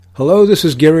Hello, this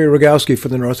is Gary Rogowski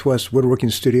from the Northwest Woodworking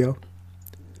Studio.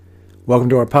 Welcome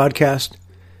to our podcast.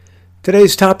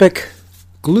 Today's topic,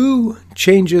 glue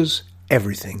changes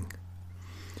everything.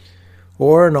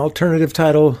 Or an alternative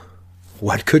title,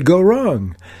 what could go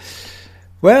wrong?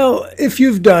 Well, if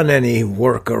you've done any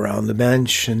work around the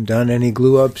bench and done any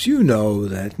glue-ups, you know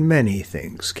that many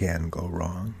things can go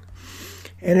wrong.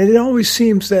 And it always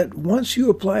seems that once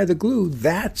you apply the glue,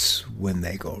 that's when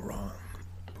they go wrong.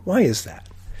 Why is that?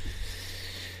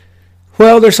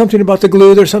 Well, there's something about the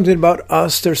glue, there's something about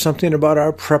us, there's something about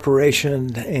our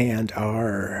preparation and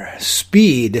our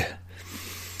speed.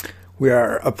 We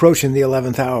are approaching the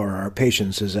 11th hour. Our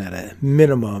patience is at a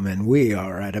minimum and we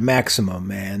are at a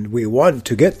maximum, and we want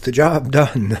to get the job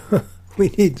done. We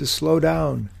need to slow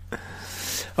down.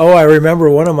 Oh, I remember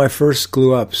one of my first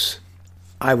glue-ups.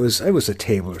 It was a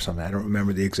table or something. I don't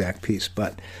remember the exact piece,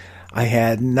 but I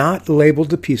had not labeled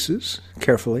the pieces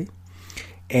carefully.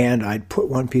 And I'd put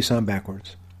one piece on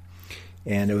backwards.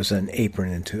 And it was an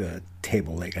apron into a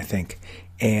table leg, I think.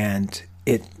 And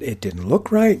it didn't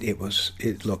look right.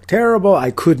 It looked terrible. I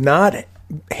could not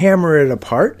hammer it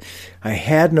apart. I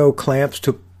had no clamps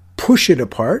to push it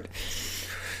apart.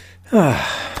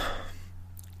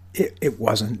 It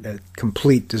wasn't a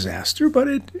complete disaster, but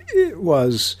it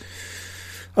was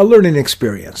a learning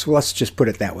experience. Well, let's just put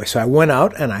it that way. So I went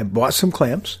out and I bought some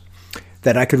clamps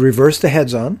that I could reverse the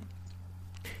heads on.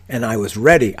 And I was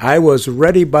ready. I was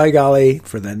ready, by golly,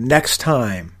 for the next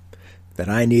time that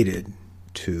I needed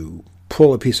to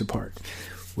pull a piece apart,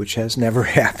 which has never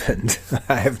happened.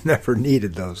 I have never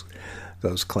needed those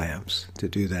clamps to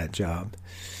do that job.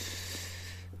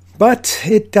 But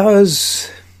it does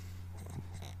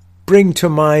bring to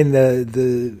mind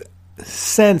the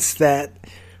sense that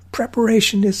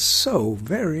preparation is so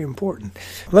very important.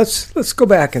 Let's go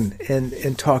back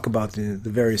and talk about the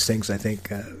various things I think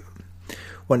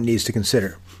one needs to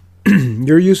consider.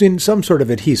 You're using some sort of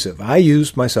adhesive. I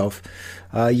used myself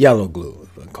yellow glue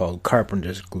called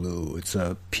carpenter's glue. It's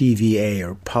a PVA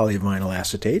or polyvinyl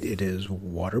acetate. It is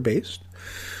water-based.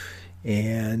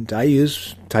 And I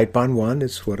use Titebond 1.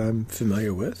 It's what I'm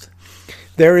familiar with.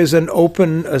 There is an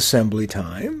open assembly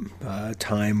time,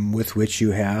 time with which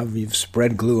you've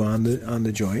spread glue on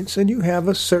the joints, and you have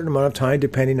a certain amount of time,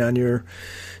 depending on your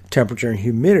temperature and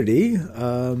humidity,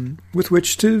 with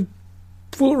which to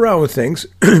fool around with things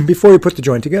before you put the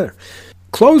joint together.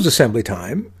 Closed assembly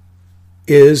time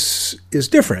is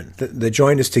different. The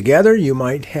joint is together. You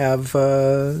might have,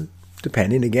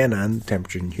 depending again on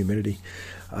temperature and humidity,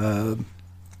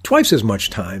 twice as much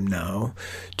time now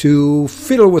to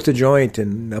fiddle with the joint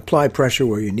and apply pressure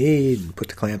where you need and put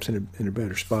the clamps in a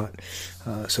better spot.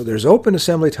 So there's open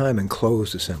assembly time and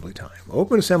closed assembly time.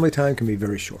 Open assembly time can be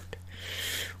very short.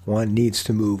 One needs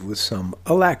to move with some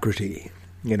alacrity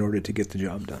in order to get the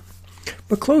job done.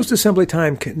 But closed assembly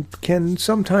time can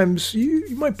sometimes,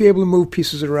 you might be able to move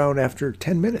pieces around after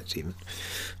 10 minutes even.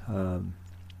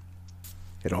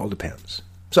 It all depends.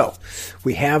 So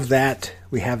we have that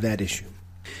issue.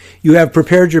 You have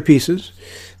prepared your pieces.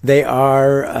 They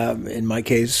are, in my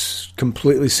case,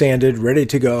 completely sanded, ready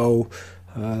to go.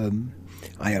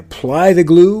 I apply the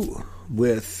glue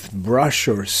with brush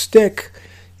or stick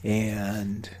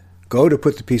and go to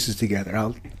put the pieces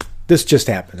together. This just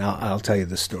happened. I'll tell you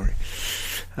this story.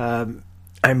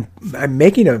 I'm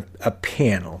making a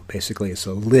panel. Basically, it's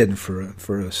a lid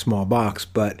for a small box,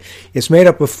 but it's made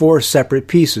up of 4 separate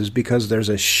pieces because there's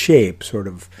a shape sort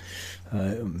of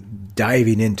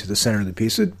diving into the center of the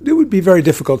piece. It would be very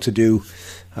difficult to do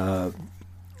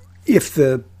if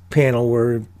the panel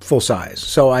were full size.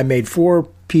 So I made 4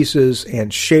 pieces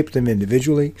and shaped them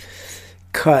individually,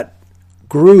 cut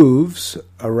grooves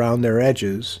around their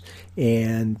edges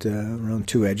and around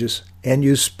 2 edges, and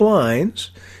used splines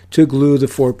to glue the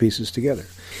 4 pieces together.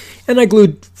 And I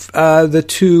glued the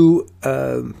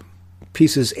 2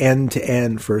 pieces end to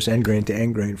end first, end grain to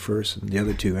end grain first, and the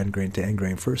other 2 end grain to end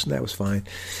grain first, and that was fine.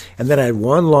 And then I had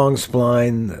 1 long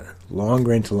spline, the long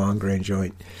grain to long grain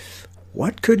joint.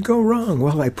 What could go wrong?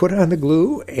 Well, I put on the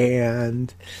glue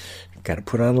and got to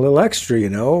put on a little extra,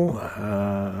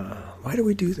 Why do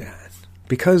we do that?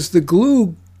 Because the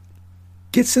glue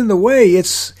gets in the way.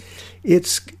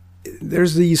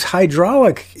 There's these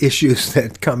hydraulic issues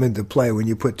that come into play when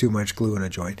you put too much glue in a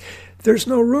joint. There's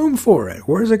no room for it.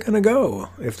 Where's it going to go?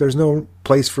 If there's no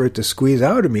place for it to squeeze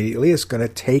out immediately, it's going to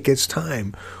take its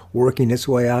time working its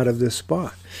way out of this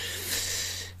spot.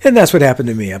 And that's what happened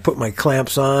to me. I put my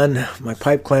clamps on, my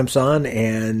pipe clamps on,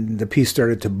 and the piece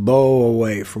started to bow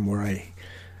away from where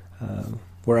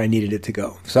I needed it to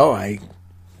go. So I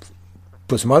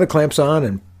put some other clamps on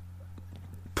and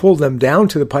pulled them down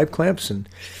to the pipe clamps and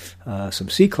some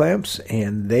C-clamps,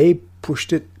 and they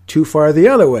pushed it too far the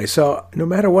other way. So no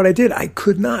matter what I did, I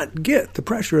could not get the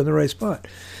pressure in the right spot.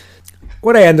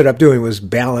 What I ended up doing was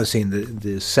balancing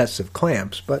the sets of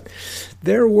clamps, but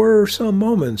there were some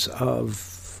moments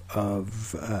of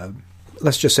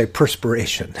let's just say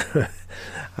perspiration,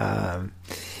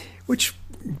 which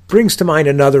brings to mind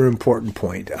another important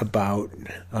point about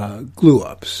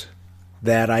glue-ups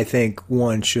that I think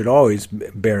one should always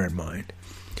bear in mind.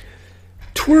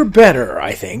 'Twere better,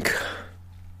 I think,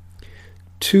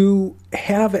 to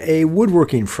have a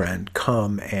woodworking friend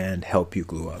come and help you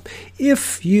glue up.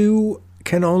 If you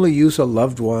can only use a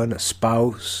loved one, a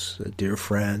spouse, a dear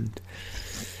friend,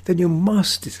 then you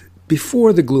must,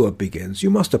 before the glue up begins, you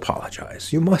must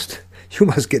apologize. You must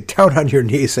get down on your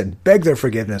knees and beg their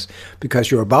forgiveness because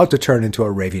you're about to turn into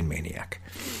a raving maniac.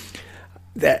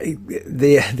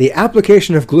 The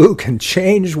application of glue can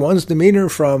change one's demeanor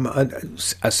from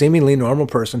a seemingly normal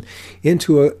person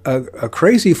into a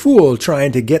crazy fool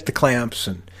trying to get the clamps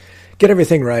and get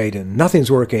everything right, and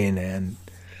nothing's working, and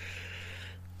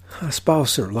a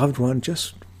spouse or loved one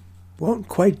just won't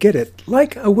quite get it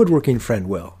like a woodworking friend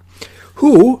will,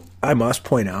 who, I must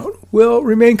point out, will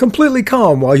remain completely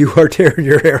calm while you are tearing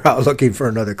your hair out looking for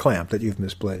another clamp that you've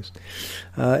misplaced.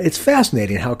 It's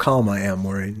fascinating how calm I am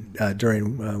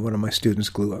during one of my students'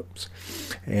 glue-ups,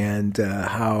 and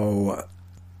how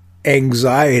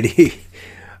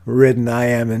anxiety-ridden I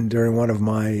am during one of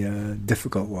my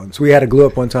difficult ones. We had a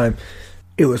glue-up one time.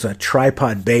 It was a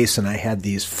tripod base, and I had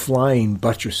these flying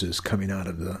buttresses coming out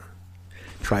of the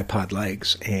tripod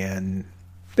legs, and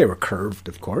they were curved,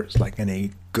 of course, like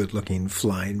any good-looking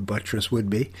flying buttress would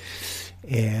be.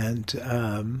 And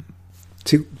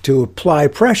to apply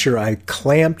pressure, I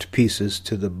clamped pieces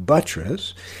to the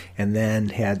buttress and then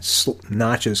had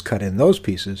notches cut in those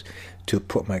pieces to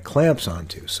put my clamps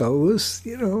onto. So it was,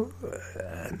 not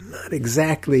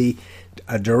exactly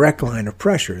a direct line of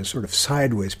pressure. It's sort of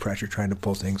sideways pressure trying to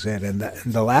pull things in. And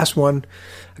the last one,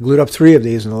 I glued up 3 of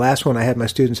these, and the last one I had my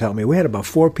students help me. We had about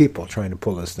 4 people trying to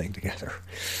pull this thing together.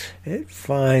 It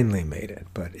finally made it,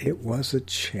 but it was a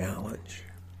challenge.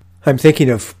 I'm thinking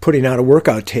of putting out a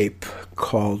workout tape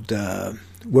called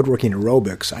Woodworking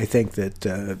Aerobics. I think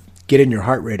that getting your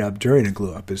heart rate up during a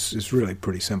glue up is really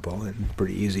pretty simple and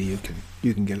pretty easy.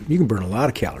 You can burn a lot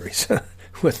of calories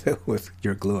with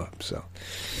your glue up. So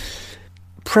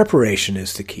preparation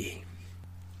is the key.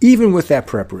 Even with that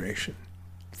preparation,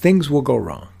 things will go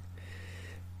wrong.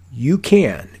 You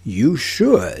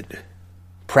should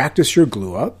practice your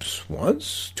glue-ups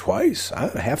once, twice,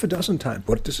 half a dozen times.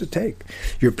 What does it take?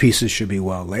 Your pieces should be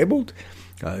well labeled.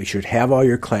 You should have all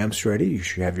your clamps ready. You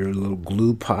should have your little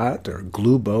glue pot or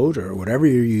glue boat or whatever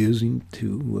you're using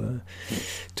to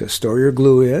store your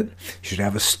glue in. You should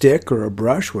have a stick or a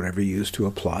brush, whatever you use to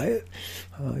apply it.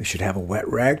 You should have a wet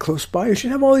rag close by. You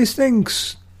should have all these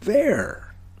things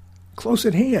there, close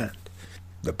at hand.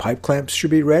 The pipe clamps should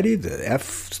be ready. The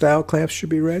F-style clamps should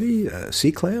be ready.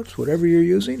 C-clamps, whatever you're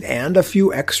using, and a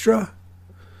few extra.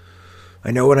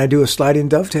 I know when I do a sliding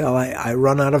dovetail, I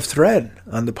run out of thread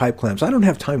on the pipe clamps. I don't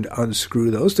have time to unscrew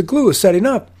those. The glue is setting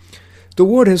up. The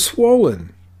wood has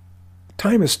swollen.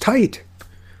 Time is tight.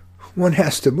 One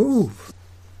has to move.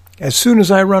 As soon as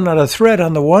I run out of thread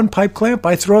on the one pipe clamp,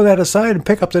 I throw that aside and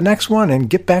pick up the next one and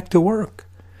get back to work.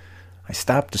 I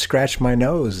stop to scratch my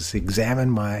nose, examine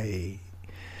my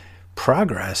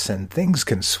progress, and things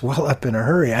can swell up in a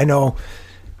hurry. I know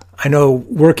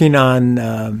working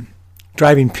on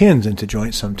driving pins into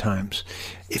joints sometimes,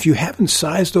 if you haven't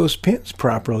sized those pins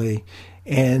properly,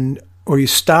 or you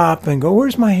stop and go,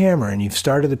 where's my hammer? And you've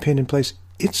started the pin in place,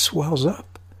 it swells up.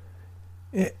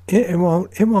 It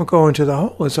won't go into the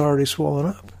hole. It's already swollen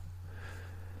up.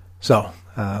 So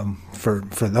for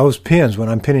those pins, when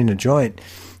I'm pinning a joint,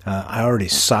 I already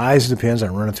size the pins. I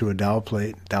run it through a dowel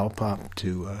pop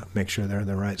to make sure they're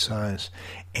the right size.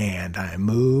 And I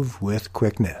move with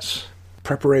quickness.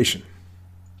 Preparation.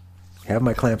 Have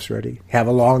my clamps ready. Have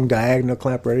a long diagonal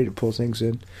clamp ready to pull things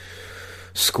in.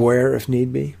 Square if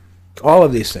need be. All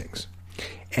of these things.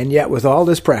 And yet with all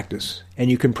this practice, and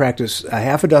you can practice a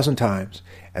half a dozen times,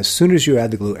 as soon as you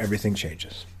add the glue, everything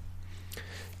changes.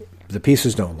 The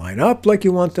pieces don't line up like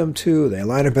you want them to. They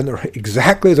line up in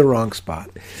exactly the wrong spot.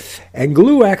 And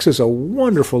glue acts as a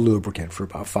wonderful lubricant for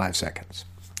about 5 seconds.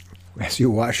 As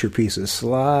you watch your pieces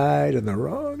slide in the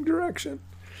wrong direction.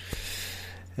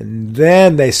 And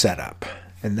then they set up.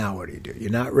 And now what do?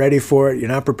 You're not ready for it. You're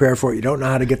not prepared for it. You don't know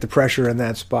how to get the pressure in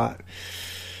that spot.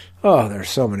 Oh, there's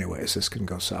so many ways this can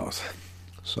go south.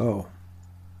 So,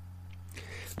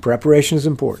 preparation is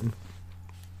important.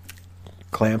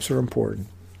 Clamps are important.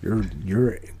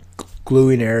 Your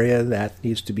gluing area, that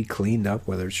needs to be cleaned up,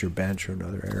 whether it's your bench or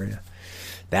another area.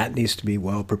 That needs to be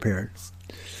well prepared.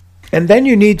 And then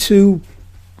you need to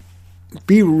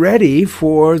be ready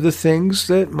for the things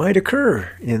that might occur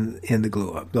in the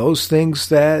glue up. Those things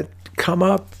that come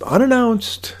up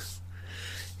unannounced,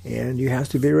 and you have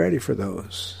to be ready for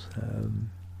those.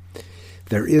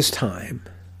 There is time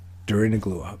during the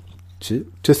glue up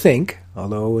to think,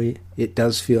 although it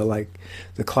does feel like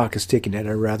the clock is ticking at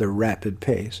a rather rapid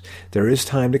pace. There is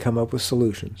time to come up with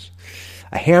solutions.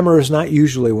 A hammer is not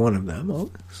usually one of them.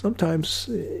 Well, sometimes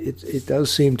it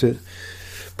does seem to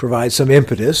provide some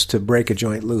impetus to break a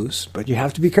joint loose, but you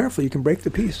have to be careful. You can break the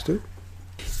piece too.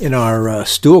 In our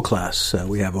stool class,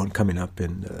 we have one coming up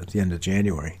in the end of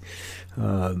January.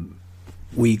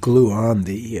 We glue on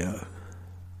the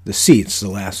seats, the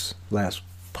last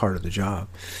part of the job,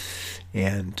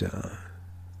 and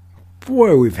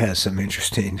boy, we've had some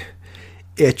interesting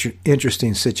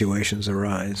situations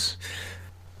arise.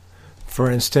 For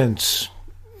instance,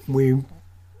 we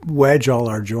wedge all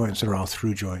our joints. They're all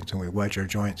through joints, and we wedge our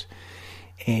joints.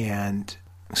 And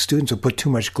students will put too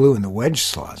much glue in the wedge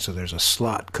slot, so there's a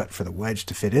slot cut for the wedge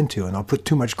to fit into, and I'll put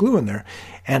too much glue in there.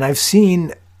 And I've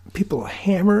seen people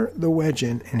hammer the wedge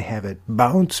in and have it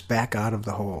bounce back out of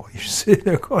the hole. You're sitting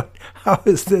there going, how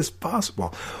is this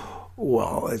possible?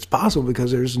 Well, it's possible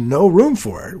because there's no room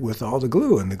for it with all the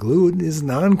glue, and the glue is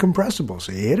non-compressible.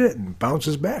 So you hit it and it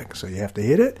bounces back. So you have to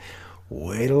hit it,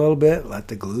 wait a little bit, let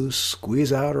the glue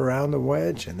squeeze out around the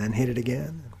wedge, and then hit it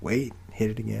again. Wait, hit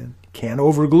it again. Can't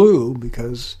overglue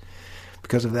because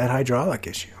of that hydraulic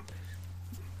issue.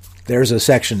 There's a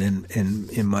section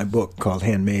in my book called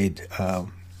Handmade.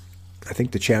 I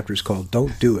think the chapter is called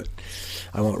 "Don't Do It."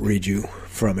 I won't read you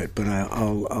from it, but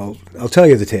I'll tell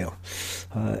you the tale.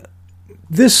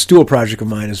 This stool project of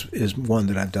mine is one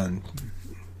that I've done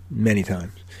many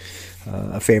times.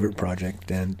 A favorite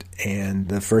project, and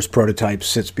the first prototype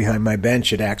sits behind my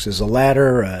bench. It acts as a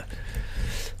ladder,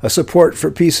 a support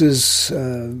for pieces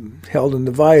held in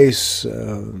the vise.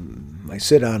 I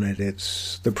sit on it.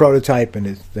 It's the prototype,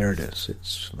 and there it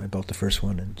is. I built the first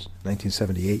one in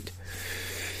 1978,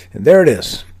 and there it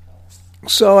is.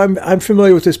 So I'm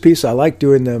familiar with this piece. I like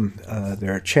doing them.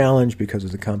 They're a challenge because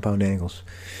of the compound angles,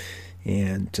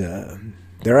 and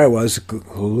there I was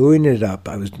gluing it up.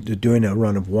 I was doing a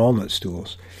run of walnut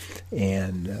stools,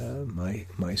 and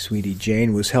my sweetie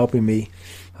Jane was helping me,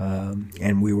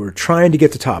 and we were trying to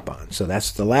get the top on. So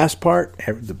that's the last part.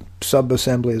 The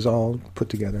sub-assembly is all put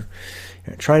together.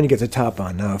 Trying to get the top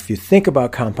on. Now, if you think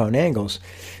about compound angles,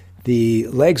 the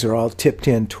legs are all tipped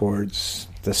in towards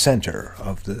the center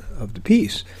of the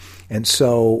piece, and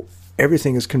so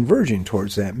everything is converging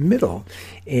towards that middle,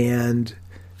 and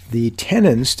the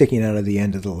tenon sticking out of the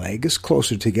end of the leg is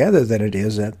closer together than it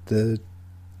is at the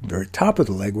very top of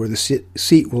the leg where the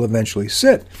seat will eventually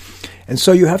sit. And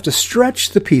so you have to stretch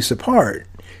the piece apart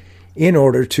in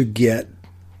order to get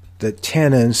the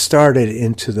tenon started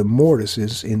into the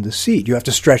mortises in the seat. You have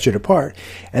to stretch it apart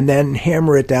and then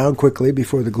hammer it down quickly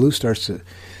before the glue starts to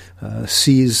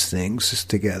seize things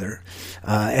together,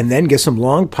 and then get some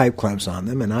long pipe clamps on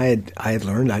them. And I had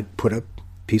learned I'd put a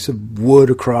piece of wood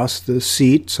across the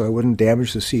seat so I wouldn't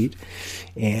damage the seat,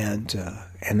 and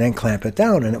then clamp it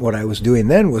down. And what I was doing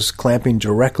then was clamping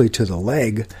directly to the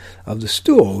leg of the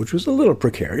stool, which was a little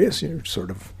precarious. You're sort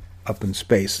of up in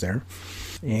space there.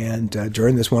 And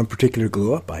during this one particular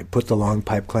glue up, I put the long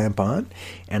pipe clamp on,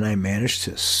 and I managed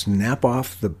to snap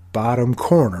off the bottom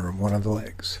corner of one of the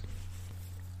legs.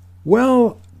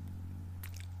 Well,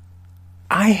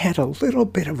 I had a little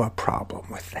bit of a problem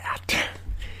with that.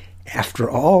 After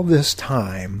all this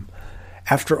time,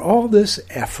 after all this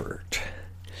effort,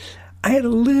 I had a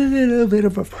little bit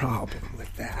of a problem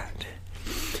with that.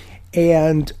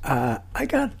 And I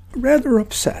got rather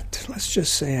upset. Let's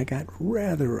just say I got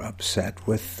rather upset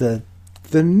with the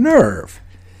nerve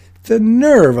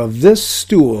of this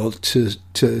stool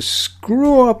to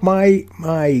screw up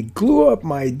glue up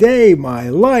my day, my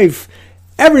life.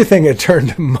 Everything had turned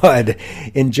to mud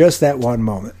in just that one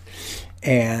moment.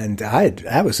 And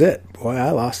that was it. Boy, I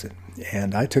lost it.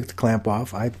 And I took the clamp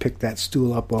off. I picked that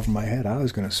stool up over my head. I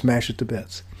was going to smash it to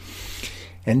bits.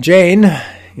 And Jane,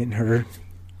 in her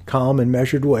calm and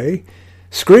measured way,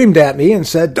 screamed at me and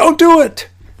said, "Don't do it!"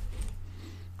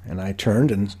 And I turned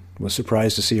and was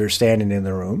surprised to see her standing in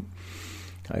the room.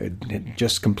 I had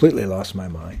just completely lost my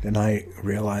mind. And I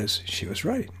realized she was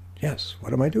right. Yes,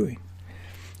 what am I doing?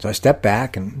 So I stepped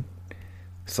back and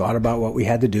thought about what we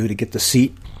had to do to get the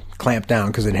seat clamped down,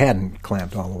 because it hadn't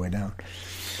clamped all the way down.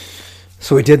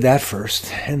 So we did that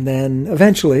first, and then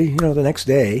eventually, the next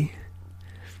day,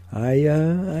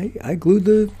 I glued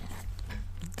the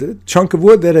the chunk of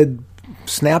wood that had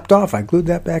snapped off, I glued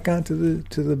that back onto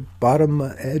the bottom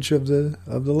edge of the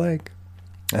leg.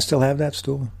 I still have that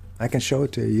stool. I can show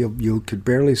it to you. You could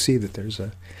barely see that there's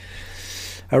a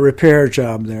repair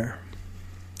job there.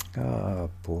 Oh,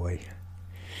 boy.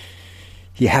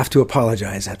 You have to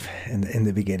apologize in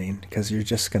the beginning because you're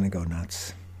just going to go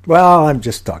nuts. Well, I'm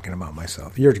just talking about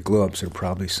myself. Your glue-ups are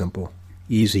probably simple,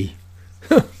 easy,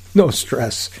 no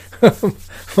stress.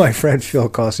 My friend Phil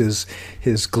calls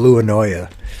his glue-anoia.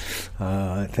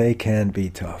 They can be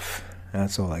tough.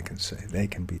 That's all I can say. They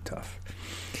can be tough.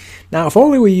 Now, if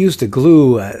only we used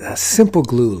a simple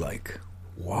glue like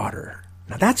water.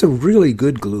 Now, that's a really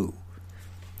good glue.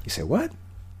 You say, what?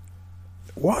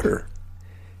 Water.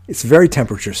 It's very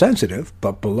temperature sensitive,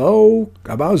 but below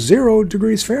about 0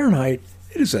 degrees Fahrenheit,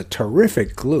 it is a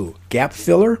terrific glue. Gap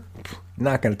filler,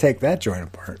 not going to take that joint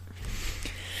apart.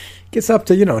 Gets up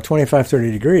to, 25,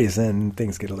 30 degrees, then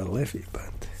things get a little iffy. But,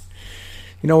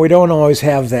 we don't always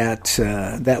have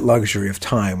that luxury of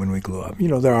time when we glue up.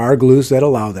 There are glues that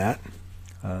allow that,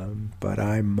 but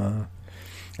I'm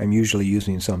usually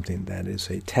using something that is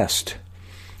a test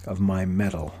of my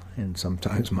metal, and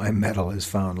sometimes my metal is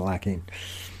found lacking.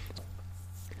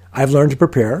 I've learned to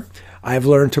prepare. I've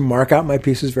learned to mark out my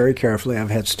pieces very carefully. I've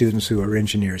had students who are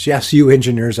engineers. Yes, you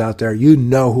engineers out there, you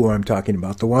know who I'm talking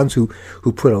about. The ones who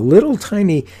put a little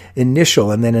tiny initial,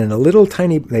 and then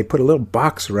they put a little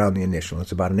box around the initial.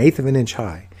 It's about 1/8 of an inch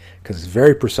high because it's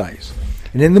very precise.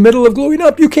 And in the middle of gluing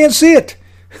up, you can't see it.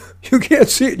 You can't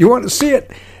see it. You want to see it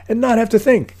and not have to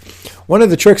think. One of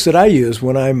the tricks that I use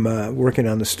when I'm working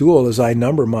on the stool is I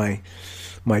number my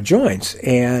joints,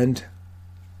 and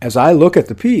as I look at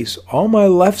the piece, all my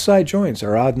left side joints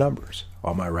are odd numbers.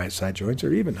 All my right side joints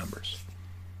are even numbers.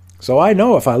 So I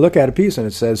know if I look at a piece and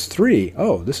it says 3,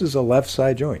 this is a left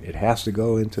side joint. It has to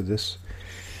go into this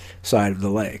side of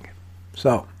the leg.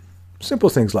 So, simple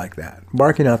things like that.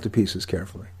 Marking out the pieces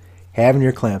carefully. Having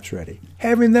your clamps ready.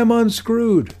 Having them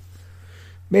unscrewed.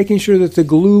 Making sure that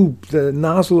the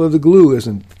nozzle of the glue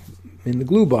isn't in the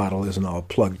glue bottle isn't all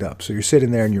plugged up. So you're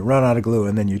sitting there and you run out of glue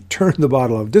and then you turn the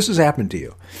bottle over. This has happened to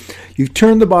you. You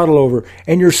turn the bottle over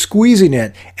and you're squeezing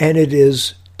it and it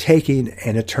is taking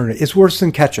an eternity. It's worse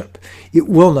than ketchup. It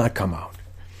will not come out.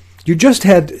 You just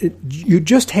had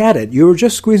it. You were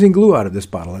just squeezing glue out of this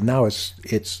bottle and now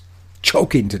it's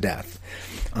choking to death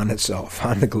on itself,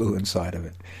 on the glue inside of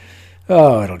it.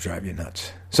 Oh, it'll drive you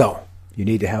nuts. So you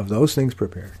need to have those things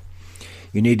prepared.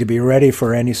 You need to be ready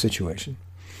for any situation.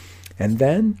 And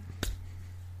then,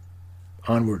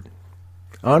 onward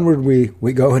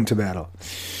we go into battle.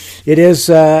 It is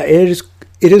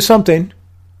something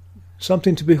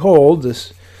to behold,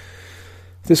 this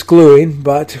gluing,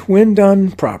 but when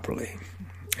done properly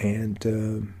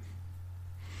and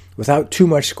without too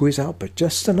much squeeze out, but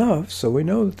just enough so we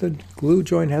know that the glue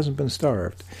joint hasn't been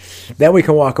starved, then we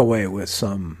can walk away with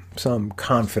some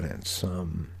confidence,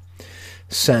 some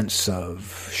sense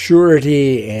of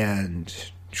surety and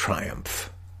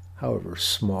triumph, however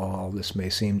small this may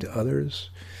seem to others.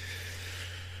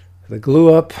 The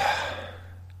glue up,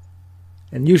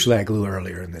 and usually I glue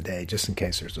earlier in the day just in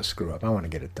case there's a screw up. I want to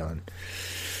get it done.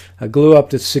 A glue up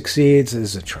that succeeds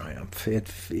is a triumph. It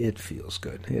feels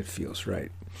good. It feels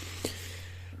right.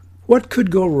 What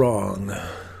could go wrong?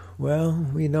 Well,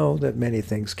 we know that many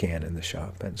things can in the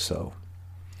shop, and so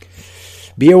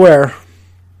be aware.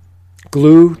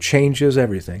 Glue changes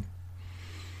everything.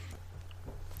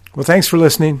 Well, thanks for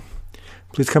listening.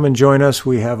 Please come and join us.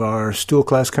 We have our stool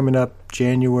class coming up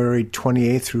January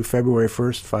 28th through February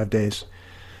 1st, 5 days.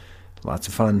 Lots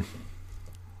of fun.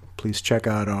 Please check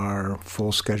out our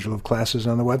full schedule of classes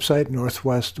on the website,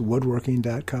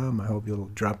 northwestwoodworking.com. I hope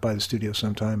you'll drop by the studio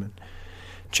sometime and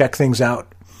check things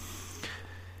out.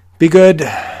 Be good.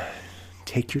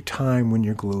 Take your time when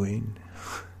you're gluing.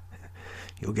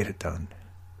 You'll get it done.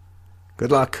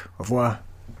 Good luck. Au revoir.